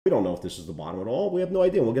We don't know if this is the bottom at all. We have no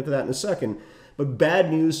idea. We'll get to that in a second. But bad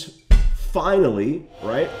news finally,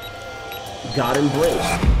 right, got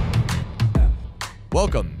embraced.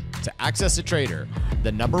 Welcome to AccessATrader,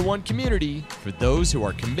 the #1 community for those who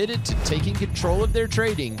are committed to taking control of their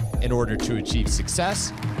trading in order to achieve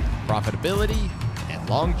success, profitability, and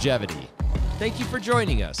longevity. Thank you for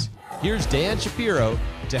joining us. Here's Dan Shapiro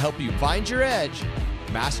to help you find your edge,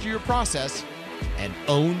 master your process, and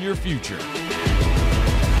own your future.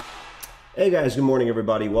 Hey guys, good morning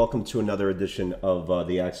everybody. Welcome to another edition of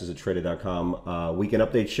the AccessATrader.com weekend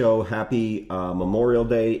update show. Happy Memorial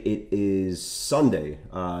Day. It is Sunday,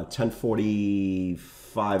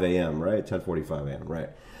 10:45 a.m., right? 10:45 a.m., right?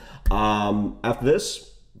 After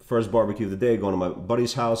this, first barbecue of the day, going to my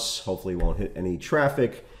buddy's house. Hopefully won't hit any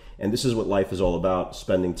traffic. And this is what life is all about,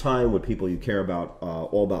 spending time with people you care about,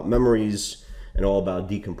 all about memories, and all about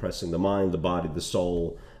decompressing the mind, the body, the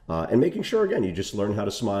soul, and making sure, again, you just learn how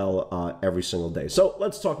to smile every single day. So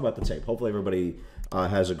let's talk about the tape. Hopefully everybody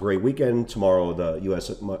has a great weekend. Tomorrow the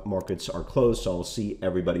U.S. markets are closed, so I'll see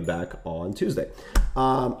everybody back on Tuesday.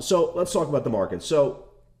 So let's talk about the market. So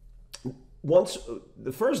once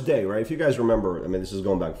the first day, right, if you guys remember, I mean, this is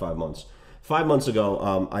going back 5 months. 5 months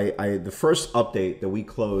ago, the first update that we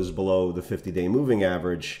closed below the 50-day moving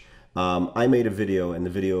average, I made a video, and the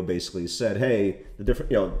video basically said, hey, the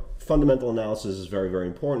different, fundamental analysis is very, very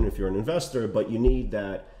important if you're an investor, but you need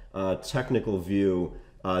that technical view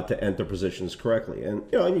to enter positions correctly. And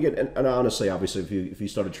and you get, and honestly, obviously, if you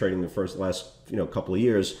started trading the last couple of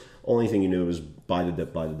years, only thing you knew was buy the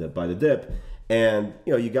dip, buy the dip, buy the dip. And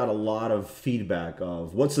you got a lot of feedback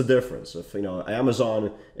of what's the difference. If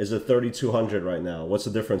Amazon is at 3,200 right now, what's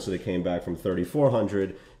the difference that it came back from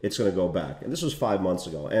 3,400? It's going to go back. And this was 5 months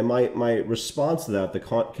ago. And my response to that, the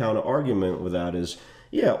counter argument with that is,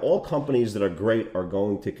 yeah, all companies that are great are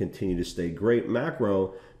going to continue to stay great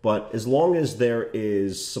macro, but as long as there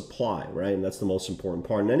is supply, right? And that's the most important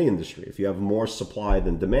part in any industry. If you have more supply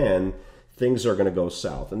than demand, things are going to go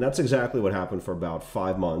south. And that's exactly what happened for about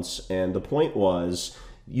 5 months. And the point was,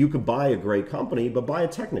 you could buy a great company, but buy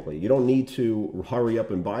it technically. You don't need to hurry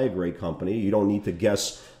up and buy a great company. You don't need to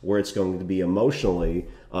guess where it's going to be emotionally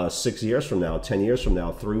 6 years from now, 10 years from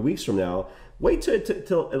now, 3 weeks from now. Wait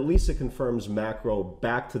till at least it confirms macro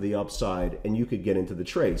back to the upside, and you could get into the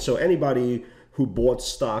trade. So anybody who bought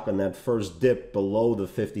stock on that first dip below the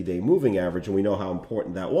 50-day moving average, and we know how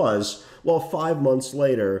important that was, well, 5 months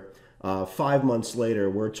later,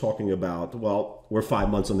 we're talking about, well, we're 5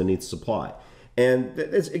 months underneath supply. And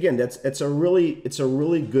it's a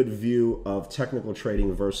really good view of technical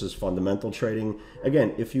trading versus fundamental trading.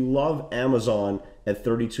 Again, if you love Amazon at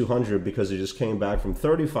 3,200 because it just came back from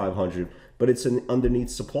 3,500, but it's an underneath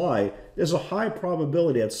supply, there's a high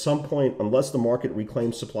probability at some point, unless the market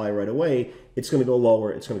reclaims supply right away, it's going to go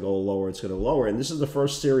lower, it's going to go lower, it's going to go lower. And this is the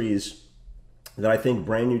first series that I think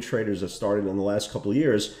brand new traders have started in the last couple of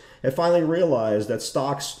years have finally realized that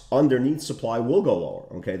stocks underneath supply will go lower.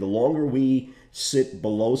 Okay, the longer we sit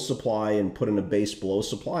below supply and put in a base below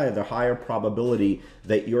supply, the higher probability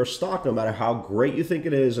that your stock, no matter how great you think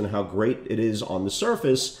it is and how great it is on the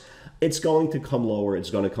surface, it's going to come lower,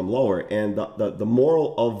 it's going to come lower. And the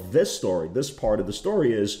moral of this story, this part of the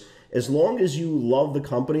story is, as long as you love the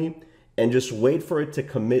company and just wait for it to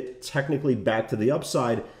commit technically back to the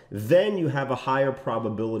upside, then you have a higher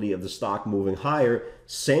probability of the stock moving higher.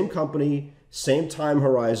 Same company, same time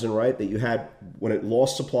horizon, right, that you had when it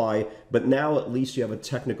lost supply, but now at least you have a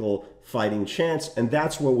technical fighting chance, and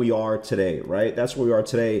that's where we are today, right? That's where we are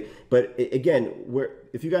today. But again,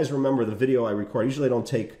 if you guys remember the video I record,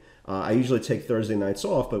 I usually take Thursday nights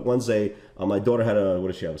off, but Wednesday, my daughter had a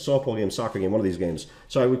softball game, soccer game, one of these games.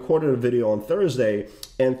 So I recorded a video on Thursday,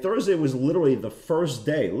 and Thursday was literally the first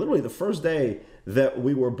day that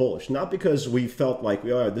we were bullish. Not because we felt like,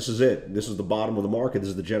 this is it, this is the bottom of the market, this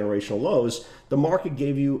is the generational lows. The market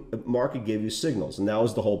gave you signals, and that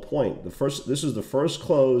was the whole point. This is the first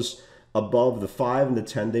close above the 5 and the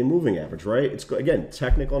 10-day moving average, right? It's, again,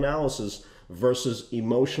 technical analysis versus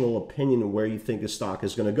emotional opinion of where you think a stock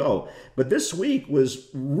is going to go. But this week was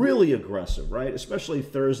really aggressive, right? Especially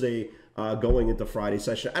Thursday going into Friday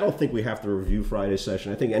session. I don't think we have to review Friday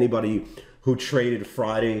session. I think anybody who traded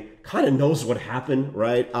Friday kind of knows what happened,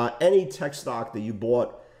 right? Any tech stock that you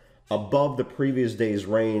bought above the previous day's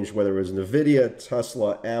range, whether it was Nvidia,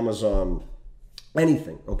 Tesla, Amazon,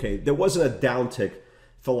 anything, okay? There wasn't a downtick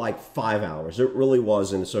for like 5 hours. It really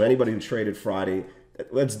wasn't. So anybody who traded Friday,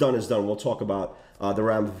 what's done is done. We'll talk about the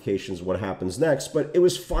ramifications, what happens next. But it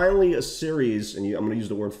was finally a series, and I'm going to use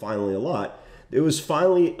the word finally a lot. It was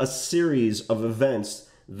finally a series of events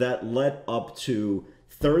that led up to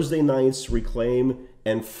Thursday night's reclaim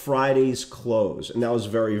and Friday's close. And that was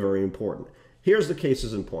very, very important. Here's the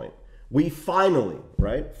cases in point. We finally,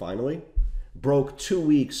 right, finally broke 2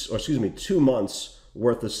 months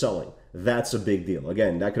worth of selling. That's a big deal.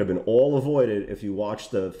 Again, that could have been all avoided if you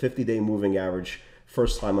watched the 50-day moving average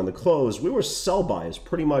first time on the close. We were sell buys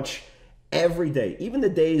pretty much every day. Even the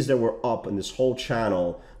days that were up in this whole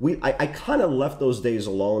channel, I kind of left those days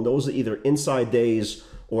alone. Those are either inside days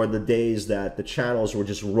or the days that the channels were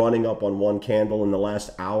just running up on one candle in the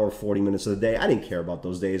last hour, 40 minutes of the day. I didn't care about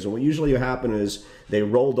those days. And what usually happened is they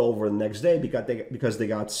rolled over the next day because they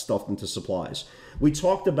got stuffed into supplies. We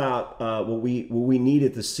talked about what we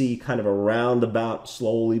needed to see kind of a roundabout,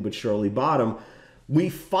 slowly but surely bottom. We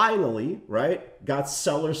finally, right, got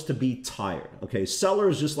sellers to be tired. Okay,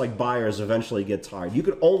 sellers, just like buyers, eventually get tired. You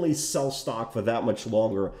could only sell stock for that much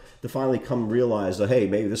longer to finally come realize that, hey,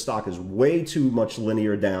 maybe this stock is way too much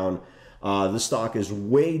linear down. This stock is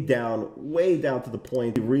way down to the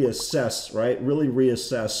point to reassess, right, really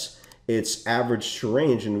reassess its average true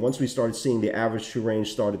range. And once we started seeing the average true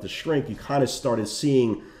range started to shrink, you kind of started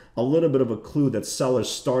seeing a little bit of a clue that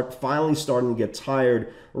sellers finally starting to get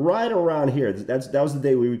tired right around here. That was the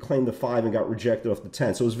day we reclaimed the 5 and got rejected off the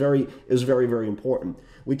 10. So it was very, very important.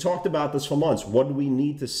 We talked about this for months. What do we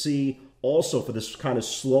need to see also for this kind of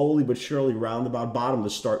slowly but surely roundabout bottom to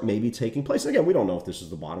start maybe taking place? And again, we don't know if this is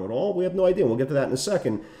the bottom at all. We have no idea. We'll get to that in a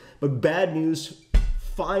second. But bad news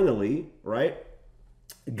finally, right,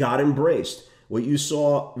 got embraced. What you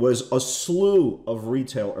saw was a slew of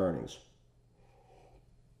retail earnings.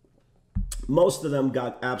 Most of them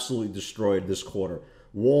got absolutely destroyed this quarter.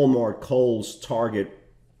 Walmart, Kohl's, Target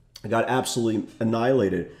got absolutely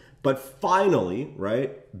annihilated. But finally,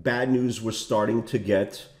 right, bad news was starting to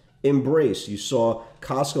get embraced. You saw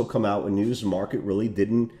Costco come out with news. The market really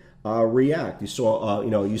didn't react. You saw,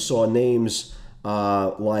 you saw names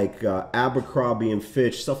like Abercrombie and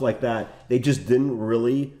Fitch, stuff like that. They just didn't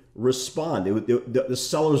really respond. The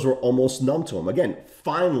sellers were almost numb to them. Again,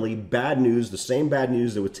 finally, bad news, the same bad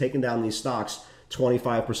news that was taking down these stocks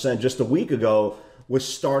 25% just a week ago was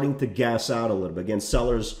starting to gas out a little bit. Again,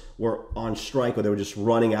 sellers were on strike, or they were just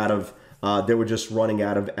running out of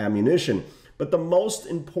ammunition. But the most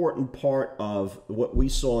important part of what we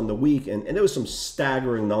saw in the week, and there was some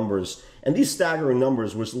staggering numbers, and these staggering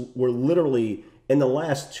numbers were literally in the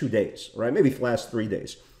last 2 days, right? Maybe the last 3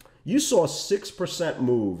 days. You saw 6%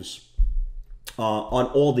 moves on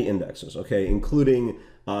all the indexes, okay, including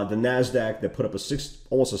the Nasdaq that put up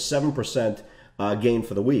almost a 7% gain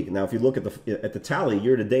for the week. Now, if you look at the tally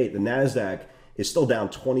year to date, the Nasdaq is still down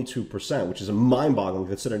 22%, which is a mind-boggling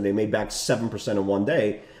considering they made back 7% in one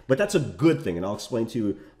day. But that's a good thing, and I'll explain to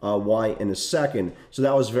you why in a second. So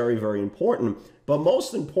that was very, very important. But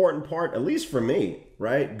most important part, at least for me,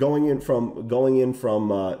 right, going in from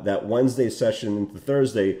that Wednesday session into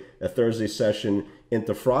Thursday, a Thursday session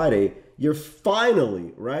into Friday, you're finally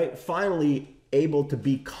able to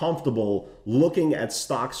be comfortable looking at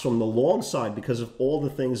stocks from the long side because of all the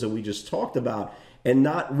things that we just talked about, and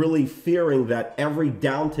not really fearing that every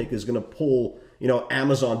downtick is going to pull,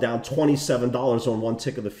 Amazon down $27 on one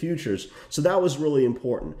tick of the futures. So that was really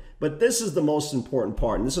important. But this is the most important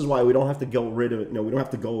part, and this is why we don't have to go rid of it. We don't have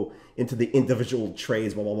to go into the individual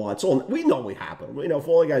trades, blah, blah, blah. It's all, we know what happened. For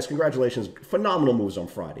all you guys, congratulations. Phenomenal moves on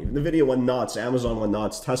Friday. The video went nuts. Amazon went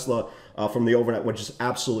nuts. Tesla from the overnight went just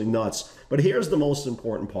absolutely nuts. But here's the most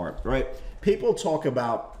important part, right? People talk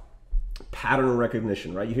about pattern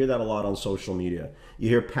recognition, right? You hear that a lot on social media. You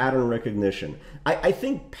hear pattern recognition. I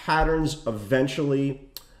think patterns eventually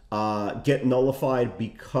get nullified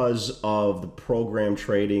because of the program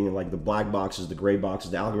trading and like the black boxes, the gray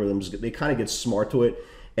boxes, the algorithms. They kind of get smart to it,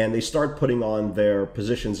 and they start putting on their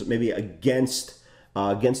positions maybe against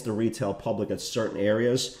the retail public at certain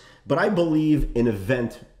areas. But I believe in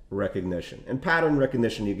event recognition and pattern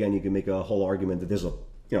recognition. Again, you can make a whole argument that there's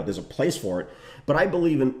a place for it, but I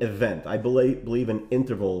believe in event. I believe in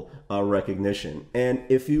interval recognition. And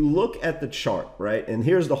if you look at the chart, right, and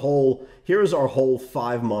here's our whole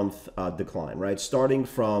 5-month decline, right, starting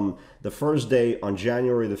from the first day on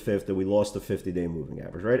January the 5th that we lost the 50-day moving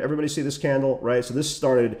average, right? Everybody see this candle, right? So this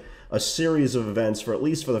started a series of events for at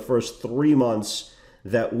least for the first 3 months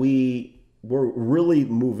that we were really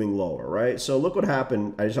moving lower, right? So look what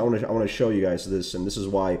happened. I want to show you guys this, and this is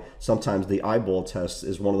why sometimes the eyeball test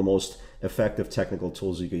is one of the most effective technical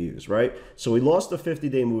tools you can use, right? So we lost the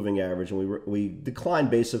 50-day moving average, and we declined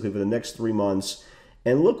basically for the next 3 months.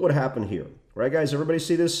 And look what happened here, right, guys? Everybody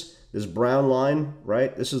see this brown line,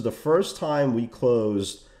 right? This is the first time we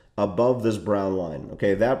closed above this brown line.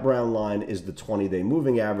 Okay, that brown line is the 20-day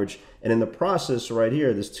moving average, and in the process right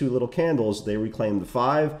here, there's 2 little candles. They reclaimed the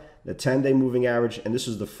 5, the 10-day moving average, and this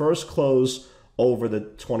is the first close over the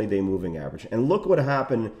 20-day moving average. And look what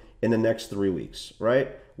happened in the next 3 weeks, right?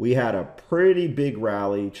 We had a pretty big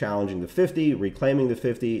rally challenging the 50, reclaiming the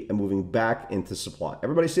 50, and moving back into supply.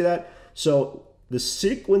 Everybody see that? So the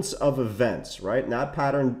sequence of events, right? Not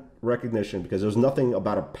pattern recognition, because there's nothing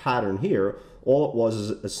about a pattern here. All it was is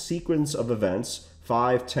a sequence of events,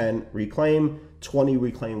 5, 10, reclaim, 20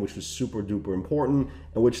 reclaim, which was super duper important,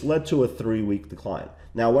 and which led to a 3-week decline.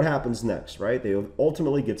 Now, what happens next, right? They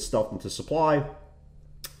ultimately get stuffed into supply.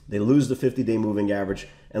 They lose the 50-day moving average.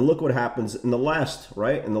 And look what happens in the last,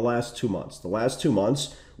 right? In the last 2 months. The last 2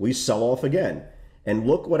 months, we sell off again. And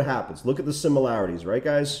look what happens. Look at the similarities, right,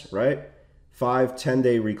 guys? Right? 5,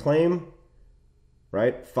 10-day reclaim,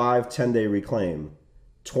 right? 5, 10-day reclaim.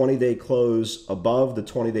 20-day close above the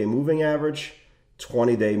 20-day moving average.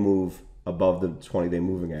 20-day move above the 20-day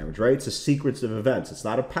moving average, right? It's a sequence of events. It's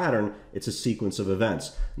not a pattern. It's a sequence of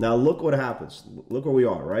events. Now, look what happens. Look where we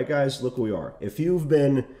are, right, guys? Look where we are. If you've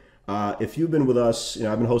been with us, you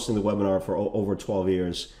know, I've been hosting the webinar for over 12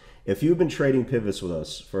 years. If you've been trading pivots with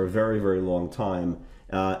us for a very, very long time,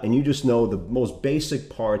 and you just know the most basic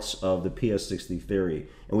parts of the PS60 theory,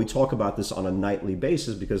 and we talk about this on a nightly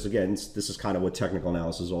basis because, again, this is kind of what technical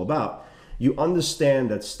analysis is all about. You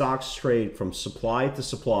understand that stocks trade from supply to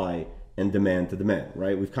supply and demand to demand,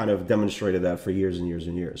 right? We've kind of demonstrated that for years and years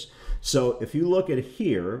and years. So if you look at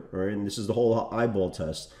here, right, and this is the whole eyeball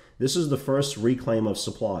test, this is the first reclaim of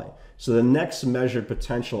supply. So the next measured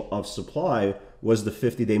potential of supply was the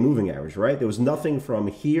 50-day moving average, right? There was nothing from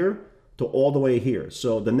here to all the way here.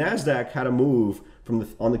 So the Nasdaq had to move from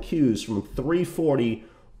on the Qs from 340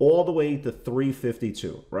 all the way to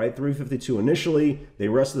 352, right? 352 initially, they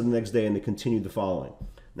rested the next day and they continued the following.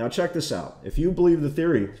 Now check this out. If you believe the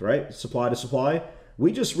theory, right, supply to supply,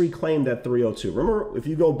 we just reclaimed that 302. Remember, if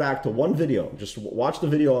you go back to one video, just watch the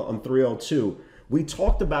video on 302, we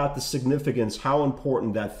talked about the significance, how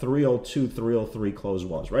important that 302, 303 close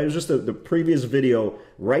was, right? It was just the previous video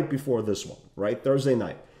right before this one, right? Thursday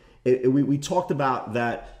night. We talked about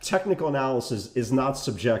that technical analysis is not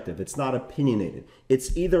subjective. It's not opinionated.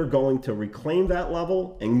 It's either going to reclaim that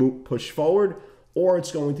level and push forward, or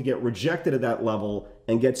it's going to get rejected at that level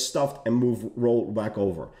and get stuffed and roll back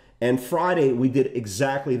over. And Friday, we did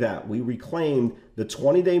exactly that. We reclaimed the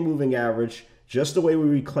 20-day moving average just the way we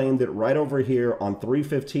reclaimed it right over here on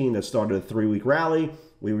 315 that started a 3-week rally.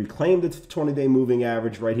 We reclaimed the 20-day moving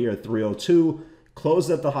average right here at 302,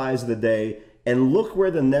 closed at the highs of the day, and look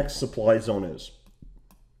where the next supply zone is.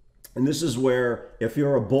 And this is where, if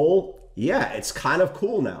you're a bull, yeah, it's kind of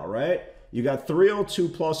cool now, right? You got 302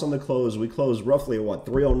 plus on the close. We closed roughly at what,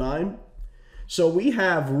 309? So we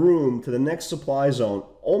have room to the next supply zone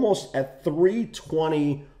almost at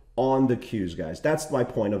 320 on the Qs, guys. That's my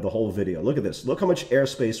point of the whole video. Look at this. Look how much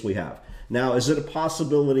airspace we have. Now, is it a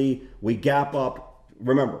possibility we gap up?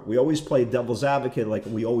 Remember, we always play devil's advocate like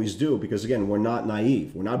we always do because, again, we're not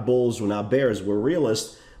naive. We're not bulls. We're not bears. We're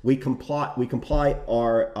realists. We comply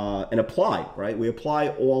our and apply, right? We apply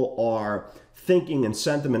all our thinking and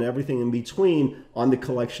sentiment, everything in between on the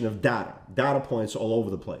collection of data points all over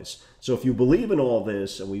the place. So if you believe in all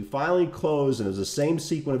this and we finally close and it's the same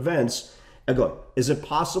sequence of events, and go, is it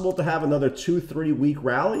possible to have another 2-3 week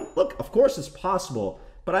rally? Look, of course it's possible,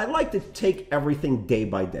 but I like to take everything day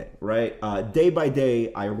by day, right? Day by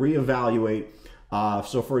day, I reevaluate.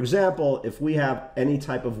 So for example, if we have any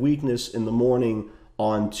type of weakness in the morning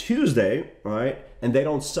on Tuesday, right, and they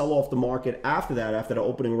don't sell off the market after that, after the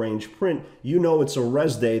opening range print, you know it's a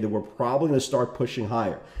res day that we're probably going to start pushing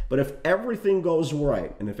higher. But if everything goes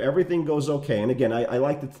right, and if everything goes okay, and again, I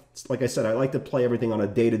like to, like I said, I like to play everything on a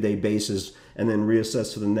day-to-day basis and then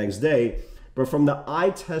reassess to the next day. But from the eye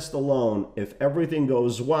test alone, if everything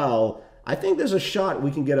goes well, I think there's a shot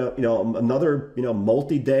we can get a, another,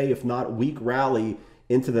 multi-day, if not week rally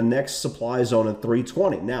into the next supply zone at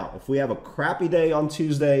 320. Now, if we have a crappy day on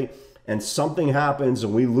Tuesday and something happens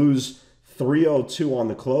and we lose 302 on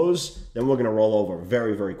the close, then we're going to roll over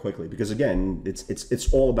very, very quickly because, again,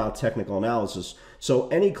 it's all about technical analysis. So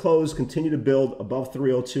any close continue to build above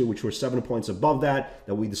 302, which we're 7 points above that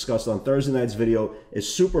we discussed on Thursday night's video,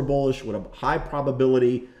 is super bullish with a high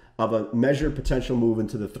probability of a measured potential move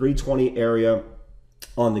into the 320 area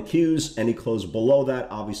on the Qs. Any close below that,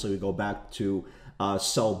 obviously we go back to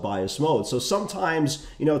sell bias mode. So sometimes,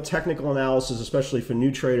 technical analysis, especially for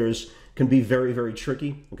new traders, can be very, very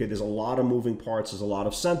tricky. Okay, there's a lot of moving parts, there's a lot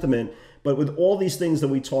of sentiment, but with all these things that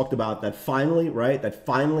we talked about that finally, right, that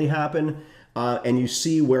finally happened, and you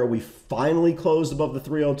see where we finally closed above the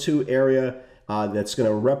 302 area, that's going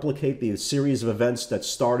to replicate the series of events that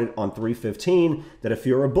started on 3/15, that if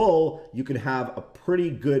you're a bull, you could have a pretty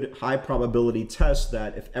good high probability test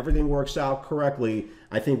that if everything works out correctly,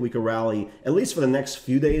 I think we could rally at least for the next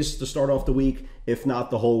few days to start off the week, if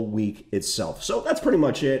not the whole week itself. So that's pretty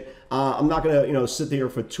much it. I'm not going to sit here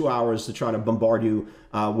for 2 hours to try to bombard you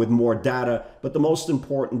with more data, but the most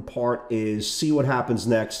important part is see what happens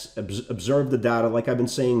next, observe the data. Like I've been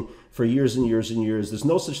saying for years and years and years, there's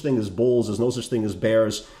no such thing as bulls, there's no such thing as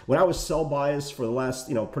bears. When I was sell biased for the last,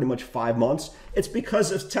 pretty much 5 months, it's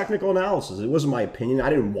because of technical analysis. It wasn't my opinion. I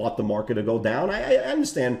didn't want the market to go down. I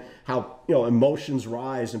understand how, emotions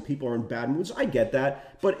rise and people are in bad moods. I get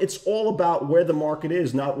that, but it's all about where the market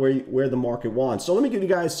is, not where the market wants. So let me give you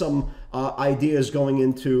guys some ideas going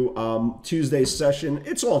into Tuesday's session.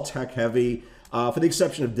 It's all tech heavy. For the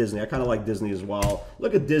exception of Disney. I kind of like Disney as well.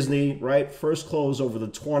 Look at Disney, right? First close over the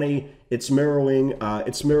 20. It's mirroring the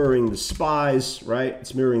SPYs, right?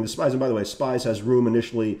 It's mirroring the SPYs. And by the way, SPYs has room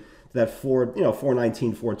initially to that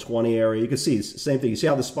 419, 420 area. You can see same thing. You see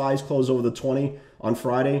how the SPYs close over the 20 on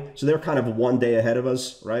Friday? So they're kind of 1 day ahead of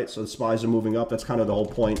us, right? So the SPYs are moving up. That's kind of the whole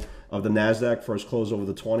point of the Nasdaq, first close over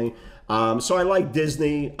the 20. So I like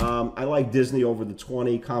Disney. I like Disney over the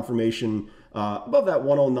 20 confirmation. Above that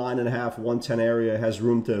 109.5, 110 area, has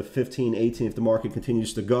room to 15, 18 if the market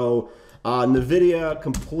continues to go. Nvidia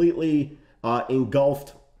completely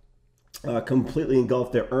engulfed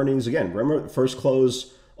their earnings. Again, remember, first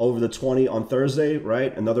close over the 20 on Thursday,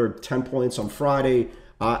 right? Another 10 points on Friday.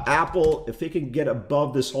 Apple, if they can get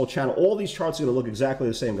above this whole channel, all these charts are going to look exactly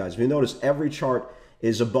the same, guys. If you notice, every chart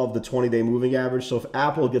is above the 20-day moving average. So if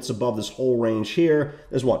Apple gets above this whole range here,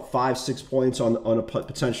 there's what, 5-6 points on a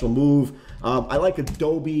potential move. I like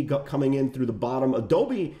Adobe coming in through the bottom.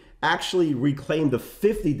 Adobe actually reclaimed the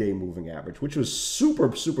 50-day moving average, which was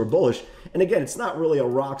super, super bullish. And again, it's not really a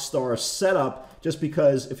rock star setup, just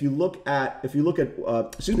because if you look at,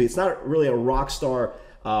 it's not really a rock star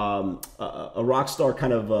kind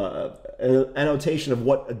of annotation of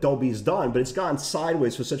what Adobe's done, but it's gone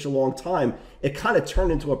sideways for such a long time. It kind of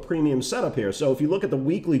turned into a premium setup here. So if you look at the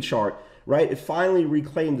weekly chart, right, it finally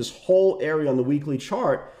reclaimed this whole area on the weekly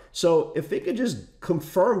chart. So if it could just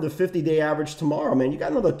confirm the 50-day average tomorrow, man, you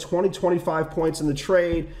got another 20, 25 points in the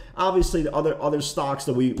trade. Obviously, the other stocks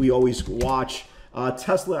that we always watch.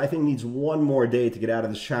 Tesla, I think, needs one more day to get out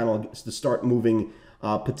of this channel to start moving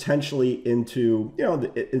potentially into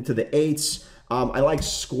into the 8s. I like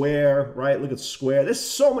Square, right? Look at Square. There's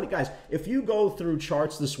so many, guys. If you go through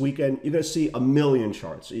charts this weekend, you're going to see a million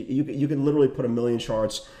charts. You can literally put a million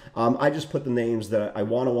charts. I just put the names that I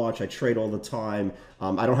want to watch. I trade all the time.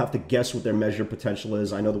 I don't have to guess what their measure potential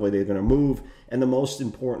is. I know the way they're going to move. And the most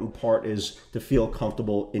important part is to feel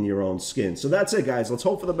comfortable in your own skin. So that's it, guys. Let's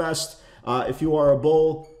hope for the best. If you are a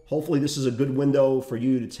bull, hopefully this is a good window for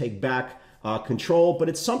you to take back control, but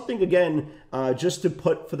it's something, again, just to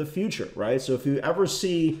put for the future, right? So if you ever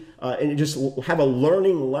see, and you just have a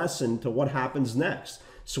learning lesson to what happens next.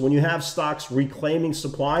 So when you have stocks reclaiming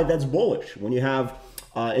supply, that's bullish. When you have,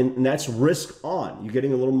 and that's risk on, you're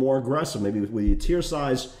getting a little more aggressive, maybe with your tier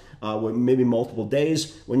size, with maybe multiple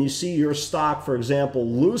days. When you see your stock, for example,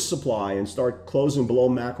 lose supply and start closing below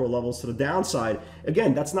macro levels to the downside,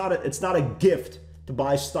 again, it's not a gift to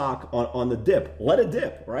buy stock on the dip. Let it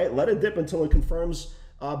dip, right? Let it dip until it confirms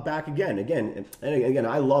back again. And again,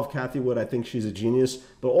 I love Cathie Wood. I think she's a genius.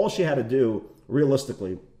 But all she had to do,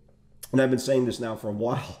 realistically, and I've been saying this now for a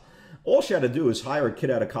while, all she had to do is hire a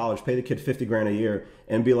kid out of college, pay the kid 50 grand a year,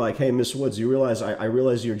 and be like, hey, Miss Woods, you realize I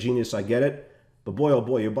realize you're a genius. I get it. But boy, oh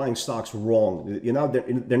boy, you're buying stocks wrong.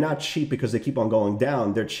 They're not cheap because they keep on going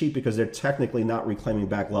down. They're cheap because they're technically not reclaiming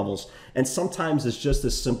back levels. And sometimes it's just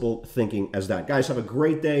as simple thinking as that. Guys, have a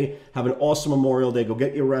great day. Have an awesome Memorial Day. Go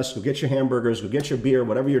get your rest. Go get your hamburgers. Go get your beer,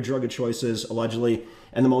 whatever your drug of choice is, allegedly.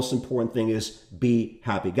 And the most important thing is be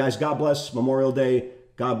happy. Guys, God bless. Memorial Day.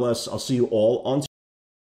 God bless. I'll see you all on